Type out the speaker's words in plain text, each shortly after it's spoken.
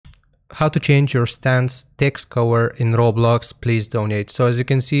how to change your stand's text color in Roblox, please donate. So as you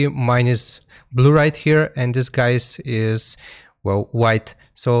can see, mine is blue right here, and this guy's is, well, white.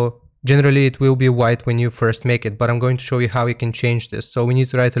 So generally it will be white when you first make it, but I'm going to show you how you can change this. So we need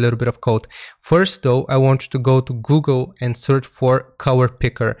to write a little bit of code. First though, I want you to go to Google and search for color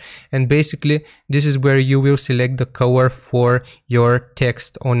picker. And basically this is where you will select the color for your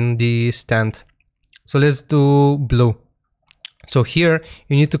text on the stand. So let's do blue. So here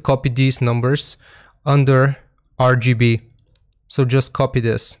you need to copy these numbers under RGB. So just copy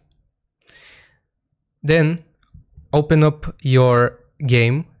this. Then open up your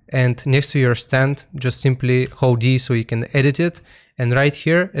game, and next to your stand, just simply hold D so you can edit it. And right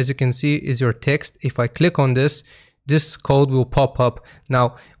here, as you can see, is your text. If I click on this, this code will pop up.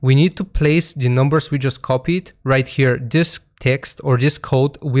 Now we need to place the numbers we just copied right here. This text or this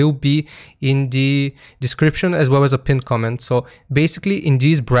code will be in the description as well as a pinned comment. So basically in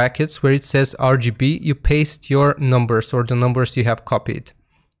these brackets where it says RGB, you paste your numbers or the numbers you have copied.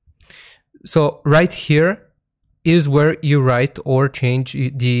 So right here is where you write or change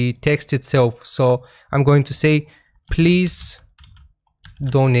the text itself. So I'm going to say, please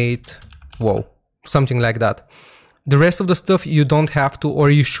donate, whoa, something like that. The rest of the stuff you don't have to,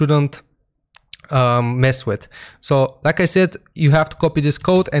 or you shouldn't mess with. So like I said, you have to copy this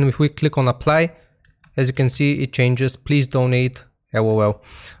code, and if we click on apply, as you can see, it changes, please donate, LOL.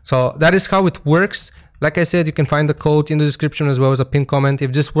 So that is how it works. Like I said, you can find the code in the description as well as a pinned comment.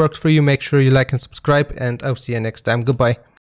 If this worked for you, make sure you like and subscribe, and I'll see you next time. Goodbye.